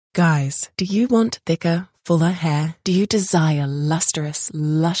Guys, do you want thicker, fuller hair? Do you desire lustrous,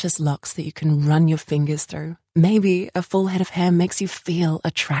 luscious locks that you can run your fingers through? Maybe a full head of hair makes you feel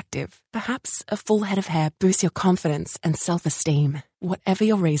attractive. Perhaps a full head of hair boosts your confidence and self-esteem. Whatever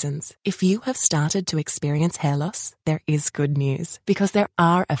your reasons, if you have started to experience hair loss, there is good news because there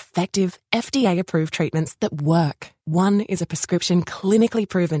are effective, FDA-approved treatments that work. One is a prescription clinically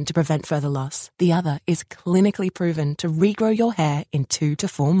proven to prevent further loss. The other is clinically proven to regrow your hair in 2 to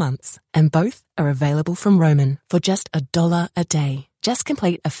 4 months. And both are available from Roman for just $1 a day. Just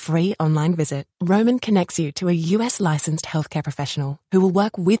complete a free online visit. Roman connects you to a US licensed healthcare professional who will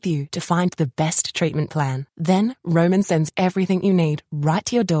work with you to find the best treatment plan. Then Roman sends everything you need right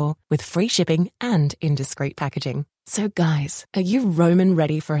to your door with free shipping and in discreet packaging. So guys, are you Roman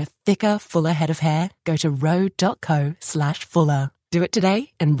ready for a thicker, fuller head of hair? Go to ro.co/fuller. Do it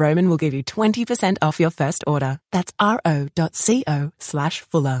today and Roman will give you 20% off your first order. That's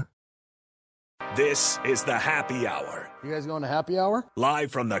ro.co/fuller. This is the Happy Hour. You guys going to happy hour?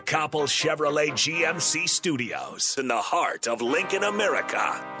 Live from the Coppel Chevrolet GMC studios in the heart of Lincoln, America.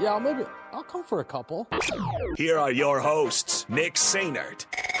 Yeah, maybe I'll come for a couple. Here are your hosts, Nick Sainert.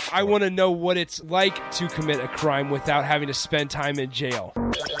 I want to know what it's like to commit a crime without having to spend time in jail.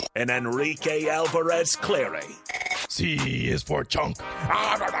 And Enrique Alvarez Clary. C is for chunk.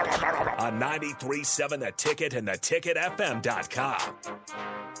 On 93.7 The Ticket and theticketfm.com.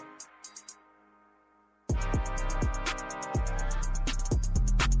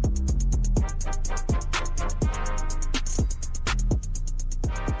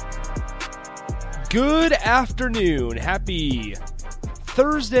 Good afternoon. Happy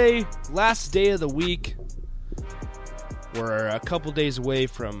Thursday, last day of the week. We're a couple days away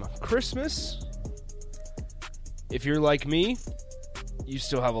from Christmas. If you're like me, you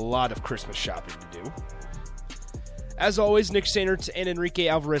still have a lot of Christmas shopping to do. As always, Nick Sainert and Enrique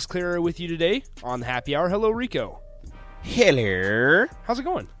Alvarez Clara are with you today on the Happy Hour. Hello, Rico. Hello. How's it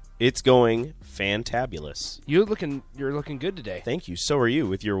going? It's going fantabulous. You're looking good today. Thank you. So are you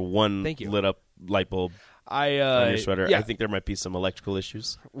with your one Thank you. lit up light bulb on your sweater. Yeah. I think there might be some electrical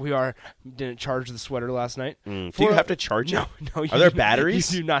issues. Didn't charge the sweater last night. Do you have to charge it? No. Are there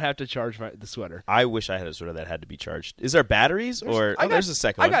batteries? You do not have to charge the sweater. I wish I had a sweater that had to be charged. Is there batteries? There's a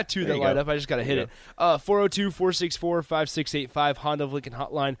second I one. got two There that you light go. up. I just got to hit it. 402-464-5685, Honda of Lincoln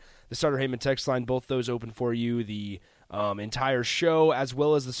hotline, the Starter Heyman text line, both those open for you. The entire show, as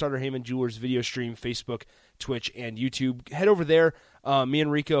well as the Starter Heyman Jewelers video stream, Facebook, Twitch, and YouTube. Head over there. Me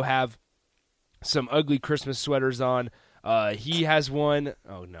and Rico have some ugly Christmas sweaters on. He has one.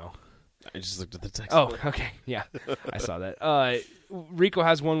 Oh, no. I just looked at the text. Oh, okay. Yeah, I saw that. Rico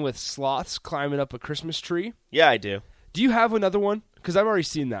has one with sloths climbing up a Christmas tree. Yeah, I do. Do you have another one? Because I've already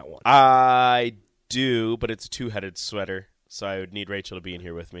seen that one. I do, but it's a two-headed sweater, so I would need Rachel to be in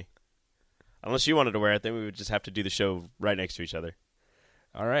here with me. Unless you wanted to wear it, then we would just have to do the show right next to each other.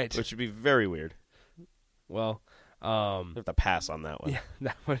 All right. Which would be very weird. Well, I have to pass on that one. yeah,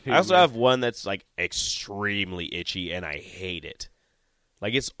 that would be I also weird. have one that's like extremely itchy, and I hate it.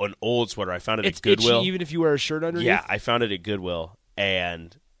 Like, it's an old sweater. I found it It's at Goodwill. itchy even if you wear a shirt underneath? Yeah, I found it at Goodwill,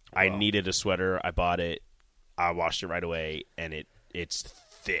 and I needed a sweater. I bought it. I washed it right away, and it's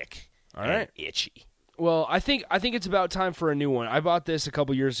thick All and right. itchy. Well, I think it's about time for a new one. I bought this a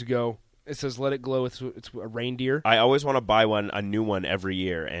couple years ago. It says "Let It Glow." It's a reindeer. I always want to buy a new one every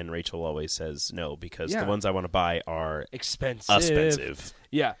year, and Rachel always says no because the ones I want to buy are Expensive.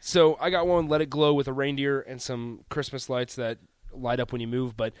 Yeah, so I got one "Let It Glow" with a reindeer and some Christmas lights that light up when you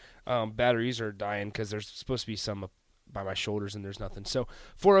move, but batteries are dying because there's supposed to be some up by my shoulders and there's nothing. So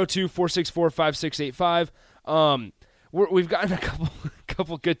 402-464-5685. We've gotten a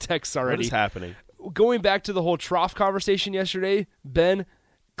couple good texts already. What is happening? Going back to the whole trough conversation yesterday, Ben,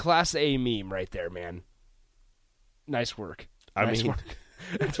 Class A meme right there, man. Nice work. Nice work.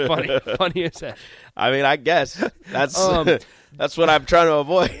 It's funny. Funny as heck. I mean, I guess that's that's what I'm trying to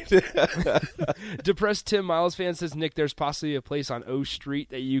avoid. Depressed Tim Miles fan says, Nick, there's possibly a place on O Street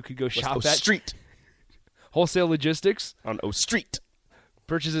that you could go shop at. Street. Wholesale Logistics. On O Street.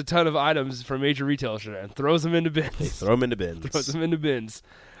 Purchase a ton of items from major retailers and throws them into bins. They throw them into bins. Throws them into bins.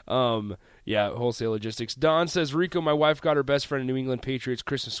 Yeah, Wholesale Logistics. Don says, Rico, my wife got her best friend a New England Patriots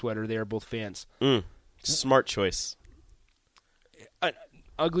Christmas sweater. They are both fans. Smart choice. An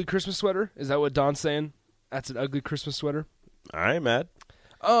ugly Christmas sweater? Is that what Don's saying? That's an ugly Christmas sweater? I ain't mad.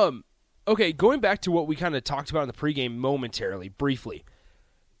 Okay, going back to what we kind of talked about in the pregame momentarily, briefly.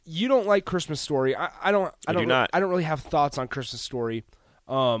 You don't like Christmas Story. I don't do not. I don't really have thoughts on Christmas Story.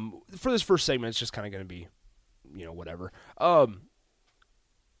 For this first segment, it's just kind of going to be, whatever.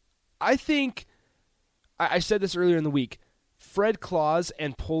 I think I said this earlier in the week. Fred Claus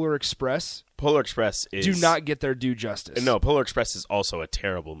and Polar Express Polar Express is do not get their due justice. No, Polar Express is also a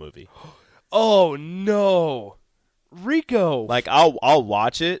terrible movie. Oh no, Rico! Like I'll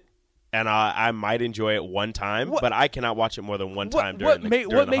watch it, and I might enjoy it one time, but I cannot watch it more than one time during the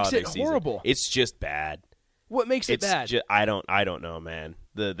makes holiday it season. horrible? It's just bad. What makes it bad? I don't know, man.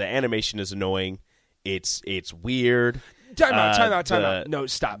 The animation is annoying. It's weird. Time out. No,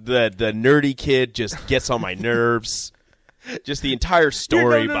 stop. The nerdy kid just gets on my nerves. Just the entire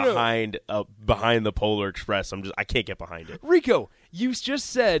story behind the Polar Express. I can't get behind it. Rico, you just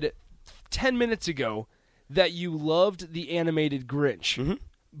said 10 minutes ago that you loved the animated Grinch,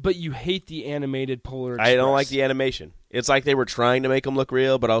 but you hate the animated Polar Express. I don't like the animation. It's like they were trying to make them look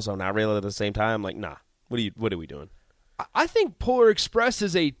real, but also not real at the same time. Like, nah. What are we doing? I think Polar Express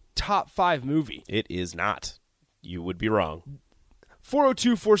is a top 5 movie. It is not. You would be wrong.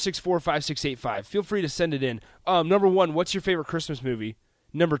 402-464-5685. Feel free to send it in. Number 1, what's your favorite Christmas movie?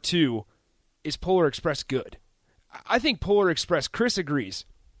 Number 2, is Polar Express good? I think Polar Express, Chris agrees.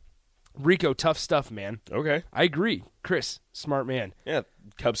 Rico, tough stuff, man. Okay. I agree. Chris, smart man. Yeah,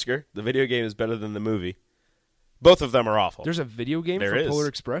 Cubsker. The video game is better than the movie. Both of them are awful. There's a video game There for is. Polar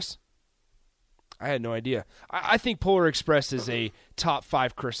Express? I had no idea. I think Polar Express is a top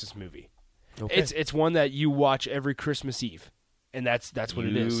 5 Christmas movie. Okay. It's one that you watch every Christmas Eve, and that's what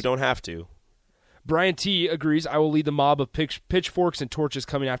it is. You don't have to. Brian T agrees. I will lead the mob of pitchforks and torches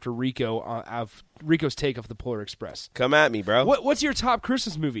coming after Rico of Rico's take of the Polar Express. Come at me, bro. What's your top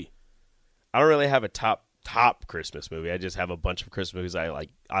Christmas movie? I don't really have a top Christmas movie. I just have a bunch of Christmas movies I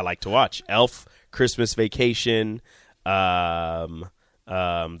like to watch. Elf, Christmas Vacation, The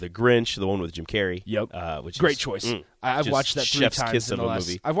Grinch, the one with Jim Carrey. Yep. Which Great is, choice. I've watched that 3 chef's times kiss in the of a last.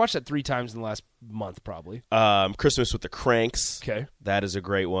 movie. I've watched that 3 times in the last month, probably. Christmas with the Cranks. Okay. That is a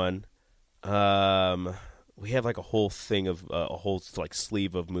great one. We have like a whole thing of a whole like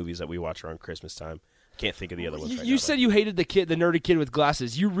sleeve of movies that we watch around Christmas time. Can't think of the other ones. You said you hated the nerdy kid with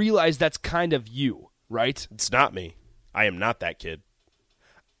glasses. You realize that's kind of you, right? It's not me. I am not that kid.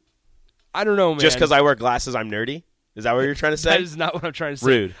 I don't know, man. Just because I wear glasses, I'm nerdy? Is that what you're trying to say? That is not what I'm trying to say.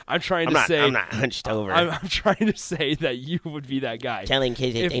 Rude. I'm trying I'm to not, say I'm not hunched over. I'm trying to say that you would be that guy. Telling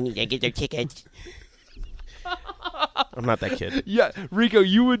kids that they need to get their tickets. I'm not that kid. Yeah, Rico,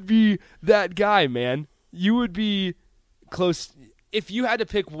 you would be that guy, man. You would be close. If you had to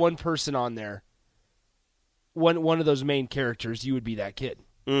pick one person on there, one of those main characters, you would be that kid.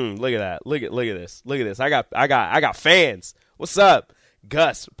 Look at that. Look at this. Look at this. I got fans. What's up?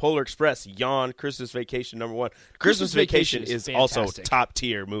 Gus, Polar Express, Yawn, Christmas Vacation #1. Christmas Vacation is also fantastic. top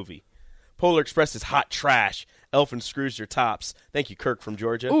tier movie. Polar Express is hot trash. Elf and Scrooge are tops. Thank you, Kirk from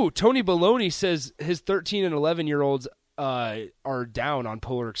Georgia. Ooh, Tony Baloney says his 13 and 11-year-olds are down on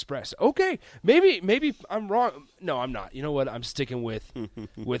Polar Express. Okay, maybe I'm wrong. No, I'm not. You know what? I'm sticking with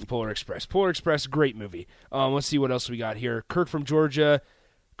Polar Express. Polar Express, great movie. Let's see what else we got here. Kirk from Georgia.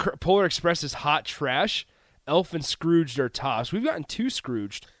 Polar Express is hot trash. Elf and Scrooge are tops. We've gotten 2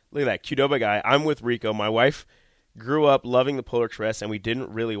 Scrooged. Look at that. Qdoba guy. I'm with Rico. My wife grew up loving the Polar Express, and we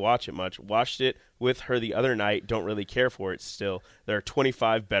didn't really watch it much. Watched it with her the other night. Don't really care for it still. There are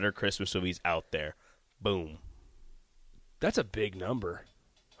 25 better Christmas movies out there. Boom. That's a big number.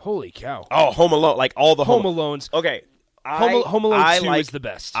 Holy cow. Oh, Home Alone. Like all the Home Alones. Okay. Home Alone 2 is the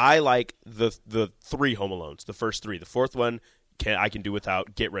best. I like the 3 Home Alones. The first 3. The fourth one I can do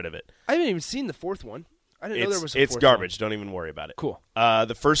without. Get rid of it. I haven't even seen the 4th one. I didn't know there was a 4th It's garbage. Don't even worry about it. Cool.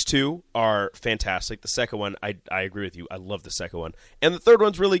 The first 2 are fantastic. The second one, I agree with you. I love the second one. And the third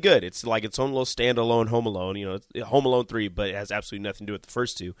one's really good. It's like its own little standalone Home Alone. You know, it's Home Alone 3, but it has absolutely nothing to do with the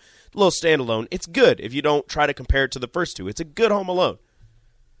first 2. A little standalone. It's good if you don't try to compare it to the first 2. It's a good Home Alone.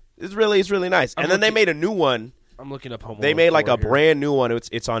 It's really nice. And then they made a new one. I'm looking up Home Alone. They made like 4 a here. brand new one.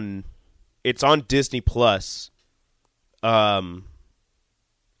 It's on Disney Plus.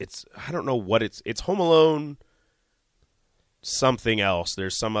 It's I don't know what it's Home Alone something else.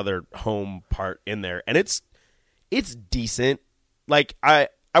 There's some other home part in there, and it's decent. Like I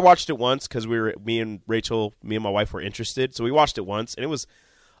watched it once because me and my wife were interested, so we watched it once, and it was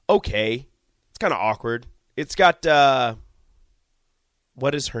okay. It's kind of awkward. It's got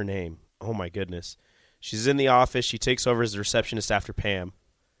what is her name? Oh my goodness, she's in the office. She takes over as the receptionist after Pam.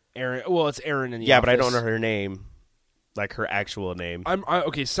 Erin. Well, it's Erin in the Yeah, office. but I don't know her name, like her actual name.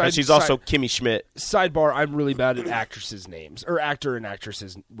 Okay. And she's also Kimmy Schmidt. Sidebar, I'm really bad at actresses' names, or actor and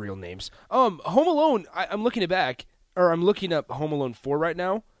actresses' real names. Home Alone, I'm looking up Home Alone 4 right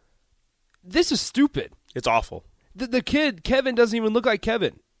now. This is stupid. It's awful. The kid, Kevin, doesn't even look like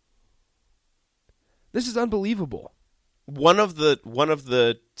Kevin. This is unbelievable. One of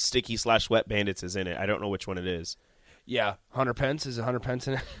the sticky / wet bandits is in it. I don't know which one it is. Yeah, Hunter Pence. Is Hunter Pence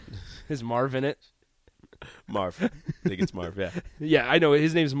in it? Is Marv in it? Marv. I think it's Marv, yeah. Yeah, I know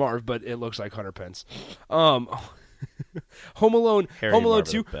his name's Marv, but it looks like Hunter Pence. Home Alone. Harry Home and Alone Marv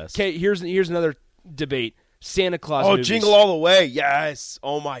are 2. the best. Okay, here's another debate. Santa Claus. Oh, movies. Jingle All the Way. Yes.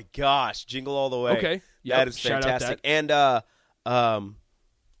 Oh my gosh, Jingle All the Way. Okay. Yep. That is Shout out fantastic. that. And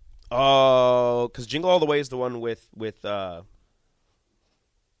cuz Jingle All the Way is the one with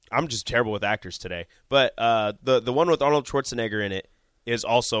I'm just terrible with actors today. But the one with Arnold Schwarzenegger in it is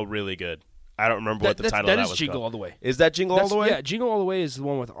also really good. I don't remember what the title of that was. That is Jingle called. All the Way. Is that Jingle All the Way? Yeah, Jingle All the Way is the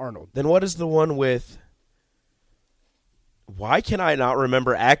one with Arnold. Then what is the one with? Why can I not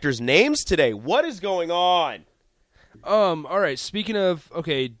remember actors' names today? What is going on? All right. Speaking of,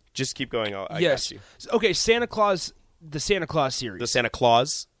 okay, Just keep going. I yes, got you. okay. Santa Claus, the Santa Claus series, The Santa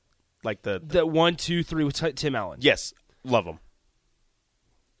Claus, like the 1, 2, 3 with Tim Allen. yes, love them.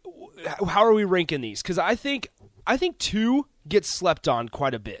 How are we ranking these? Because I think 2 gets slept on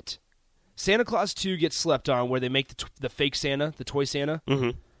quite a bit. Santa Claus 2 gets slept on, where they make the fake Santa, the toy Santa.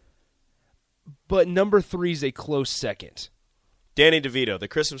 Mm-hmm. But number 3 is a close second. Danny DeVito, the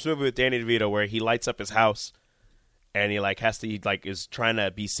Christmas movie with Danny DeVito, where he lights up his house, and he is trying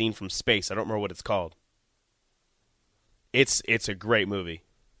to be seen from space. I don't remember what it's called. It's a great movie,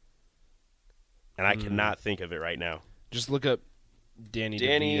 and I cannot think of it right now. Just look up Danny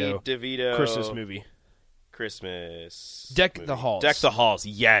DeVito Christmas movie. Christmas Deck movie. the Halls. Deck the Halls.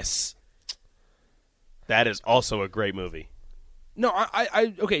 Yes, that is also a great movie. No,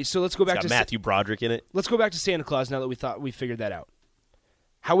 I okay. So let's go back It's to got Matthew Broderick in it. Let's go back to Santa Claus now that we figured that out.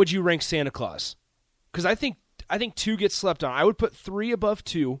 How would you rank Santa Claus? Because I think 2 gets slept on. I would put 3 above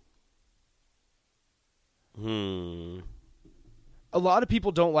 2. A lot of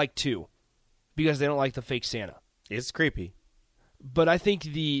people don't like 2 because they don't like the fake Santa. It's creepy. But I think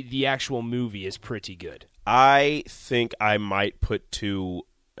the actual movie is pretty good. I think I might put 2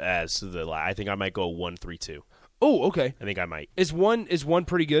 as I think I might go 1, 3, 2. Oh, okay. I think I might. Is one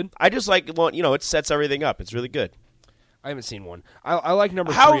pretty good? I just like it sets everything up. It's really good. I haven't seen 1. I like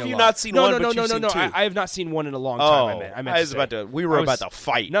number 3 How a have you lot. not seen no, 1, No, but no, you've no, seen no, 2? I have not seen 1 in a long time. I meant was about to. We were about to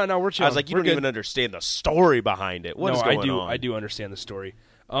fight. No, we're chilling. I was like, you We're don't good. even understand the story behind it. What is going on? I do understand the story.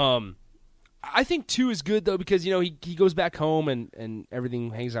 I think 2 is good though because he goes back home and everything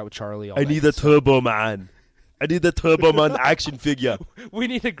hangs out with Charlie. I need the Turbo Man. I need the Turbo Man action figure. We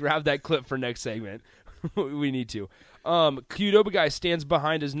need to grab that clip for next segment. We need to. Qdoba Guy stands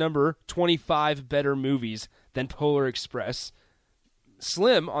behind his number 25 better movies than Polar Express.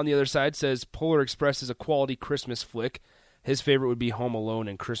 Slim, on the other side, says Polar Express is a quality Christmas flick. His favorite would be Home Alone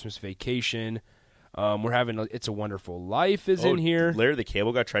and Christmas Vacation. We're having It's a Wonderful Life is in here. Larry the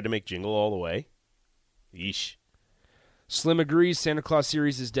Cable Guy tried to make Jingle All the Way. Yeesh. Slim agrees Santa Claus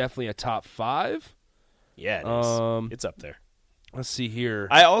series is definitely a top 5. Yeah, it is. It's up there. Let's see here.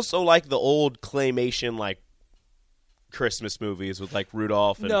 I also like the old claymation Christmas movies with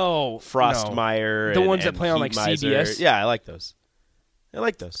Rudolph and Frostmeyer. The and, ones that and play on Heat Miser. CBS. Yeah, I like those. They're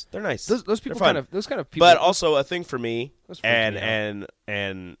nice. Those people They're fun. those kind of people. But also a thing for me, Those freak me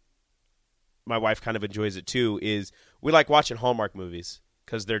and my wife kind of enjoys it too. Is we like watching Hallmark movies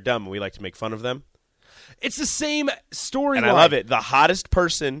because they're dumb and we like to make fun of them. It's the same storyline. And I love it. The hottest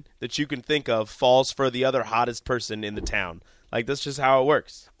person that you can think of falls for the other hottest person in the town. That's just how it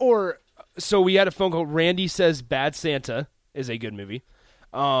works. Or so we had a phone call. Randy says Bad Santa is a good movie.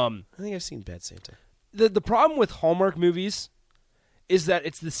 I think I've seen Bad Santa. The problem with Hallmark movies is that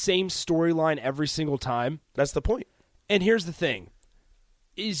it's the same storyline every single time. That's the point. And here's the thing: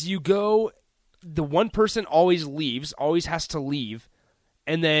 is the one person always leaves, always has to leave,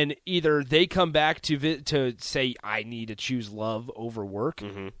 and then either they come back to say I need to choose love over work,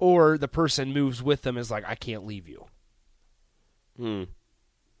 or the person moves with them is like I can't leave you. The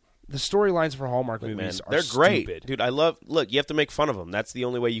storylines for Hallmark movies are they're great, stupid. dude. Look, you have to make fun of them. That's the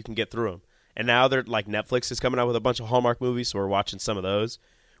only way you can get through them. And now they're Netflix is coming out with a bunch of Hallmark movies, so we're watching some of those.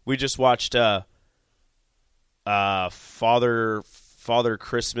 We just watched Father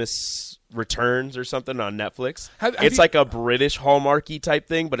Christmas Returns or something on Netflix. It's like a British Hallmarky type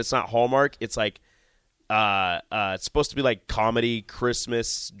thing, but it's not Hallmark. It's it's supposed to be comedy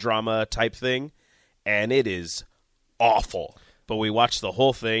Christmas drama type thing, and it is awful. But we watched the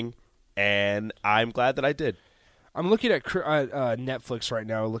whole thing, and I'm glad that I did. I'm looking at Netflix right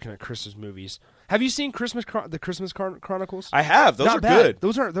now, looking at Christmas movies. Have you seen the Christmas Chronicles? I have. Those Not are bad.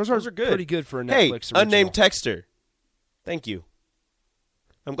 good. Those are good. Pretty good for a Netflix Hey, original. unnamed texter. Thank you.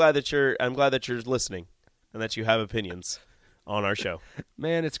 I'm glad that you're listening, and that you have opinions on our show.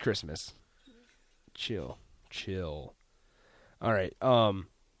 Man, it's Christmas. Chill. All right.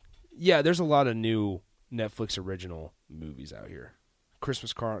 Yeah, there's a lot of new Netflix original movies out here.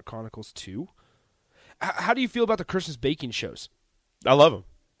 Christmas Chronicles 2. How do you feel about the Christmas baking shows? I love them.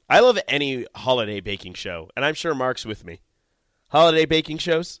 I love any holiday baking show, and I'm sure Mark's with me. Holiday baking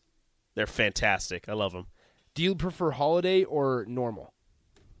shows, they're fantastic. I love them. Do you prefer holiday or normal?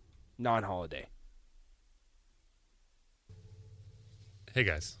 Non-holiday. Hey,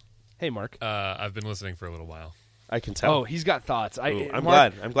 guys. Hey, Mark. I've been listening for a little while. I can tell. Oh, he's got thoughts. I'm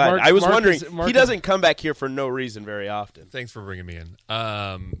glad. I was wondering. He doesn't come back here for no reason very often. Thanks for bringing me in.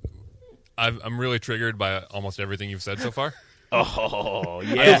 I'm really triggered by almost everything you've said so far. Oh,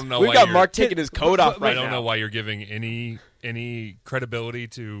 yeah. I don't know We've why got you're- Mark taking his coat off right I don't now. know why you're giving any credibility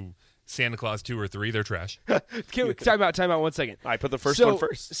to Santa Claus 2 or 3. They're trash. Time out 1 second. I put the first one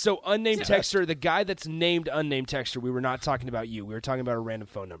first. So unnamed texter, the guy that's named unnamed texter, we were not talking about you. We were talking about a random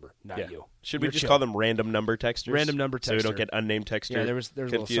phone number, not Yeah. you. Should we You're just chill. call them random number texters? Random number So we don't texter. get unnamed texter. Yeah, there was a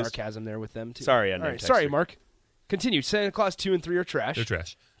little confused? sarcasm there with them too. Sorry, All unnamed right, sorry, texter. Mark. Continue. Santa Claus 2 and 3 are trash. They're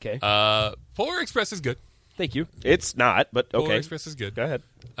trash. Okay. Polar Express is good. Thank you. It's not, but Polar okay. Express is good. Go ahead.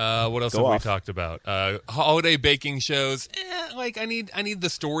 What else Go have we off. talked about? Holiday baking shows. Like I need the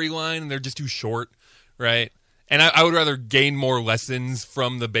storyline, and they're just too short, right? And I would rather gain more lessons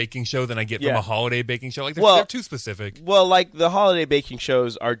from the baking show than I get from Yeah. a holiday baking show. Like they're, Well- they're too specific. Well, like the holiday baking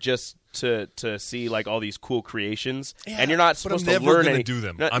shows are just to see like all these cool creations, Yeah, and you're not but I'm supposed to never learn gonna any. do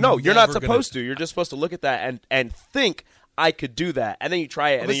them. No, I'm no, you're not never gonna- supposed to. You're just supposed to look at that and think I could do that, and then you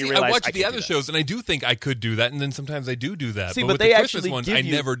try it, and But then you see, realize I watch can't the do other that. shows, and I do think I could do that, and then sometimes I do that. See, but but with they the Christmas actually ones, give I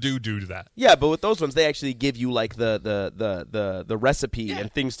you- never do that. Yeah, but with those ones, they actually give you like the recipe Yeah,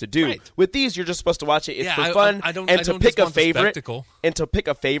 and things to do. right. With these, you're just supposed to watch it. It's Yeah, for fun I don't- and I to don't pick just a want the favorite spectacle. and to pick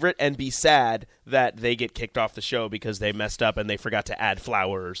a favorite and be sad that they get kicked off the show because they messed up and they forgot to add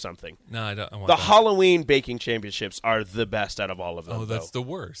flour or something. No, I don't. I want The that. Halloween baking championships are the best out of all of them. Oh, that's though. the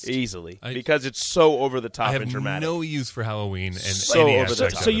worst. Easily I- because it's so over the top I have and dramatic. no use for Halloween and So any over the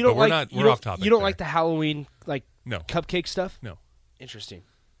aspect top. of So it, you but don't we're like not, we're off topic. You don't there. like the Halloween like No. cupcake stuff? No, Interesting.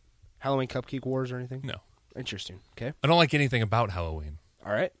 Halloween cupcake wars or anything? no. Interesting. Okay. I don't like anything about Halloween.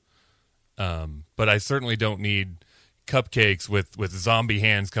 All right. But I certainly don't need cupcakes with zombie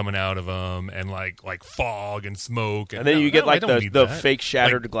hands coming out of them and like fog and smoke. And then no, you get no, I like don't the need the that. fake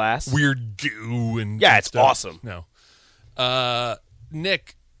shattered Like, glass. weird goo and Yeah, and it's stuff. awesome. No.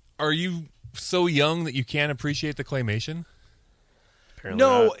 Nick, are you so young that you can't appreciate the claymation? Apparently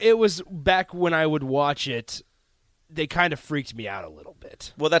No, not. it was back when I would watch it. They kind of freaked me out a little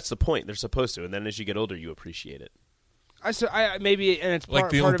bit. Well, that's the point. They're supposed to, and then as you get older, you appreciate it. I maybe, and it's Like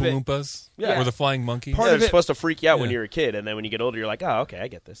part, the part of Oompa it. Loompas? Yeah. Or the flying monkeys? Part Yeah, of they're it- supposed to freak you out when Yeah. you're a kid, and then when you get older, you're like, oh, okay, I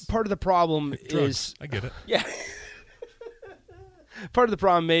get this. Part of the problem Drugs. is I get it. Yeah. part of the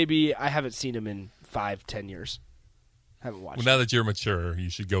problem. Maybe I haven't seen him in 5-10 years. Haven't watched. Well, now that you're mature, you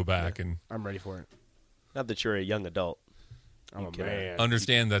should go back and I'm ready for it. Not that you're a young adult. I'm a can- man.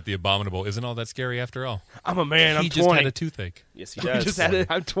 understand that the abominable isn't all that scary after all. I'm a man. I'm he 20. just had a toothache. Yes, he I does. just had it.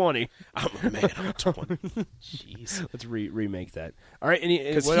 I'm 20. I'm a man. I'm 20. Jeez. Let's remake that. All right. Any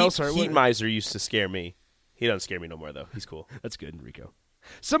Because what else? Are Heat what- Miser used to scare me. He doesn't scare me no more, though. He's cool. That's good, Rico.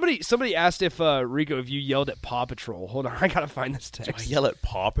 Somebody asked if Rico, if you yelled at Paw Patrol. Hold on, I gotta find this I text. yell at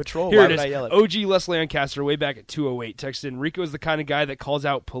Paw Patrol? Here Why it would is. I yell at OG Les Lancaster, way back at 208, texted in, Rico is the kind of guy that calls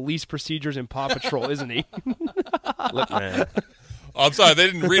out police procedures in Paw Patrol, isn't he? Look, man. Oh, I'm sorry, they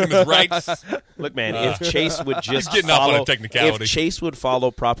didn't read him his rights. Look, man. If Chase would just getting off on a follow, technicality. if Chase would follow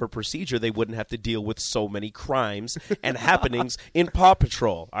proper procedure, they wouldn't have to deal with so many crimes and happenings in Paw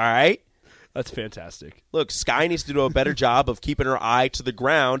Patrol. All right. That's fantastic. Look, Sky needs to do a better job of keeping her eye to the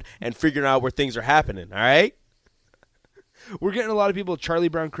ground and figuring out where things are happening. All right. We're getting a lot of people Charlie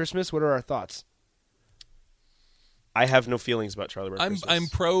Brown Christmas. What are our thoughts? I have no feelings about Charlie Brown Christmas. I'm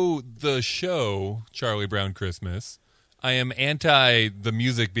pro the show Charlie Brown Christmas. I am anti the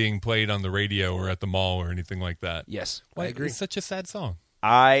music being played on the radio or at the mall or anything like that. Yes, Why, I agree. It's such a sad song.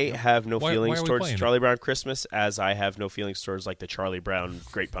 I have no Why feelings are we towards playing it? Charlie Brown Christmas as I have no feelings towards like the Charlie Brown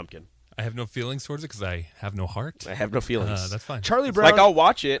Great Pumpkin. I have no feelings towards it because I have no heart. I have no feelings. That's fine. Charlie Brown. Like I'll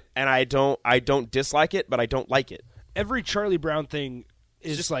watch it and I don't dislike it, but I don't like it. Every Charlie Brown thing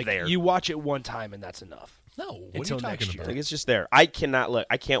is just like there. you watch it one time and that's enough. No, what Until are you next talking year. about? Like it's just there. I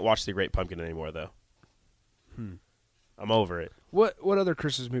can't watch the Great Pumpkin anymore though. I'm over it. What other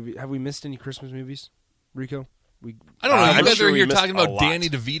Christmas movie have we missed? Any Christmas movies, Rico? I don't know. You I'm guys sure are we here missed talking a about lot. Danny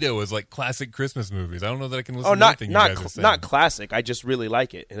DeVito as like classic Christmas movies. I don't know that I can listen Oh, to not anything you guys are saying. not classic. I just really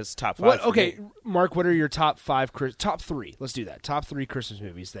like it, and it's top 5. What? for Okay, me. Mark. What are your top 5? Top 3. Let's do that. Top 3 Christmas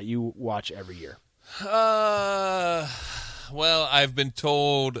movies that you watch every year. Well, I've been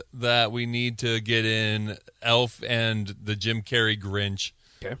told that we need to get in Elf and the Jim Carrey Grinch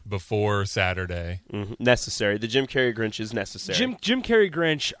Okay. before Saturday. Necessary. The Jim Carrey Grinch is necessary. Jim Carrey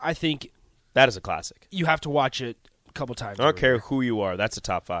Grinch, I think That is a classic. you have to watch it a couple times. I don't over care there. who you are. That's a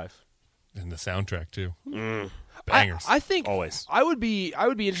top 5. And the soundtrack, too. Bangers. I think Always. I would be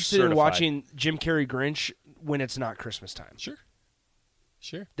interested in Certified. watching Jim Carrey Grinch when it's not Christmas time.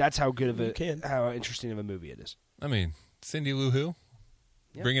 Sure. That's how good of can. how interesting of a movie it is. I mean, Cindy Lou Who?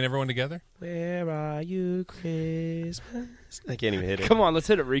 Yeah. Bringing everyone together? Where are you, Christmas? I can't even hit it. Come on, let's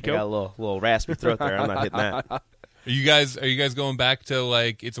hit it, I Rico. got a little raspy throat there. I'm not hitting that. Are you guys going back to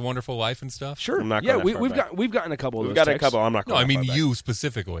like It's a Wonderful Life and stuff? Sure. I'm not yeah, going that far we've back. got we've gotten a couple of We've those got a texts. couple. I'm not No, going I mean that far you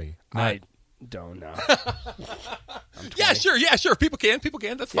specifically. I don't know. Yeah, sure. People can.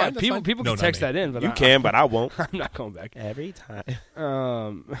 That's Yeah, fine. That's fine. people No, can not text me. that in, but back. You can, but I won't. I'm not going back. Every time.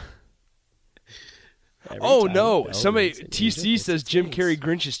 Oh no! Every Somebody time. TC says Jim Carrey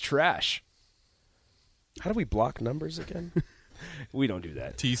Grinch is trash. How do we block numbers again? We don't do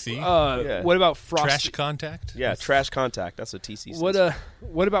that. TC. Yeah. What about Trash Frosty? contact? Yeah, trash contact. That's what TC says.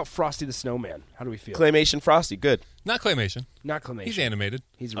 What about Frosty the Snowman? How do we feel? Claymation Frosty, good. Not claymation. Not claymation. He's animated.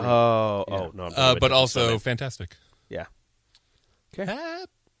 He's real. Oh, Yeah. no. I'm thinking But of also something. fantastic. Yeah.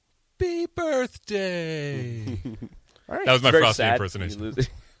 Happy birthday. All right. That was my Very Frosty sad. impersonation. You lose-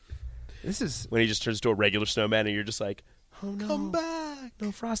 This is when he just turns to a regular snowman and you're just like, oh no. Come back.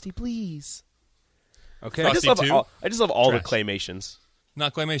 No, Frosty, please. okay. Frosty I just love all the Trash. claymations.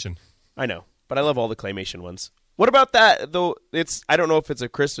 Not claymation. I know, but I love all the claymation ones. What about that, though? I don't know if it's a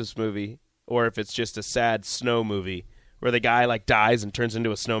Christmas movie or if it's just a sad snow movie where the guy like dies and turns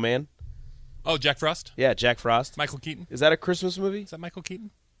into a snowman. Oh, Jack Frost? Yeah, Jack Frost. Michael Keaton? Is that a Christmas movie? Is that Michael Keaton?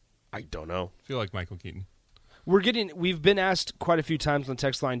 I don't know. I feel like Michael Keaton. We've been asked quite a few times on the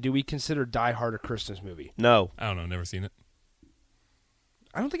text line, do we consider Die Hard a Christmas movie? No, I don't know. Never seen it.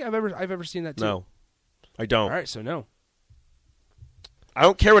 I don't think I've ever seen that too. no, I don't. All right, so no. I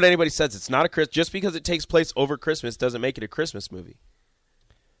don't care what anybody says. It's not a Christmas. Just because it takes place over Christmas doesn't make it a Christmas movie.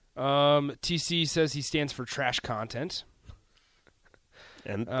 TC says he stands for trash content.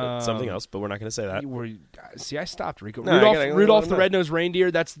 And something else, but we're not going to say that. See, I stopped, Rico. No, I gotta Rudolph let the him know. Red-Nosed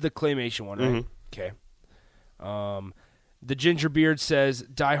Reindeer, that's the claymation one, right? Mm-hmm. Okay. The Ginger Beard says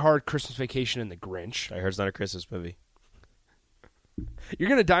Die Hard, Christmas Vacation, and The Grinch. I heard it's not a Christmas movie. You're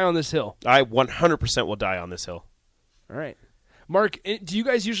going to die on this hill. I 100% will die on this hill. All right. Mark, do you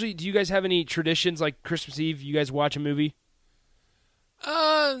guys have any traditions like Christmas Eve? You guys watch a movie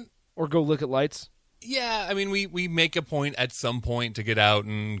or go look at lights? Yeah, I mean, we make a point at some point to get out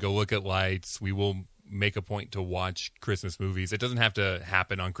and go look at lights. We will make a point to watch Christmas movies. It doesn't have to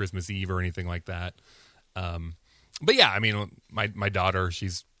happen on Christmas Eve or anything like that. But yeah, I mean, my daughter,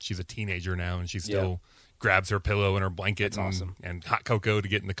 she's a teenager now, and she still grabs her pillow and her blanket and hot cocoa to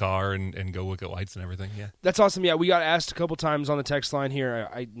get in the car and go look at lights and everything. Yeah, That's awesome. Yeah, we got asked a couple times on the text line here.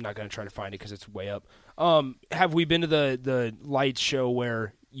 I'm not going to try to find it because it's way up. Have we been to the lights show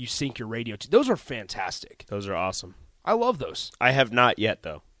where you sync your radio to? Those are fantastic. Those are awesome. I love those. I have not yet,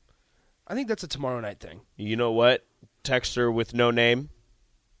 though. I think that's a tomorrow night thing. You know what? Texter with no name.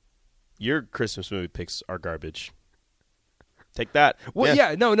 Your Christmas movie picks are garbage. Take that. Well,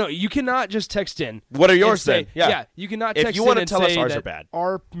 yeah, no, you cannot just text in. What are yours and say- then? Yeah. you cannot If text you in wanna and tell us say ours that are bad.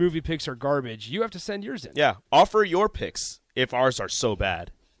 our movie picks are garbage. You have to send yours in. Yeah. Offer your picks if ours are so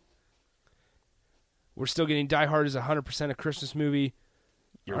bad. We're still getting Die Hard is 100% a Christmas movie.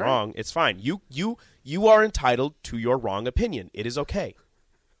 You're All right. wrong. It's fine. You are entitled to your wrong opinion. It is okay.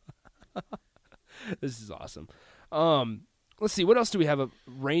 This is awesome. Let's see. What else do we have?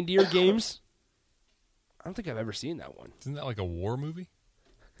 Reindeer games? I don't think I've ever seen that one. isn't that like a war movie?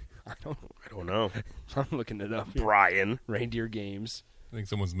 I don't. I don't know. I'm looking it up. Here. Brian. Reindeer games. I think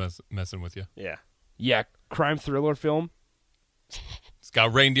someone's messing with you. Yeah. Yeah, crime thriller film. It's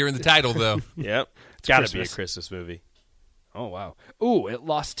got reindeer in the title, though. Yep. It's got to be a Christmas. Christmas movie. Oh wow. Ooh, it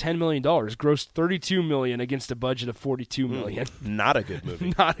lost $10 million. Grossed $32 million against a budget of $42 million. Not a good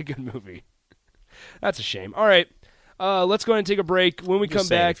movie. Not a good movie. That's a shame. All right. Let's go ahead and take a break. When we Just come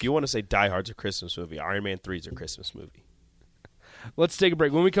saying, back, if you want to say Die Hard's a Christmas movie, Iron Man 3's a Christmas movie. let's take a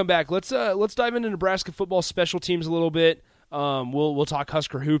break. When we come back, let's dive into Nebraska football special teams a little bit. We'll talk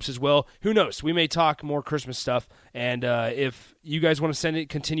Husker hoops as well. Who knows? We may talk more Christmas stuff. And if you guys want to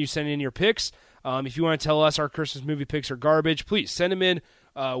continue sending in your picks. If you want to tell us our Christmas movie picks are garbage, please send them in.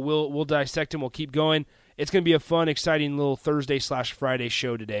 We'll dissect them. We'll keep going. It's going to be a fun, exciting little Thursday/Friday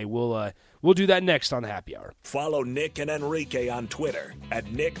show today. We'll do that next on the Happy Hour. Follow Nick and Enrique on Twitter at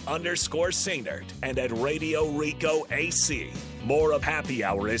Nick_Sainert and at Radio Rico AC. More of Happy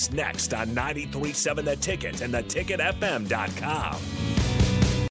Hour is next on 93.7 The Ticket and theticketfm.com.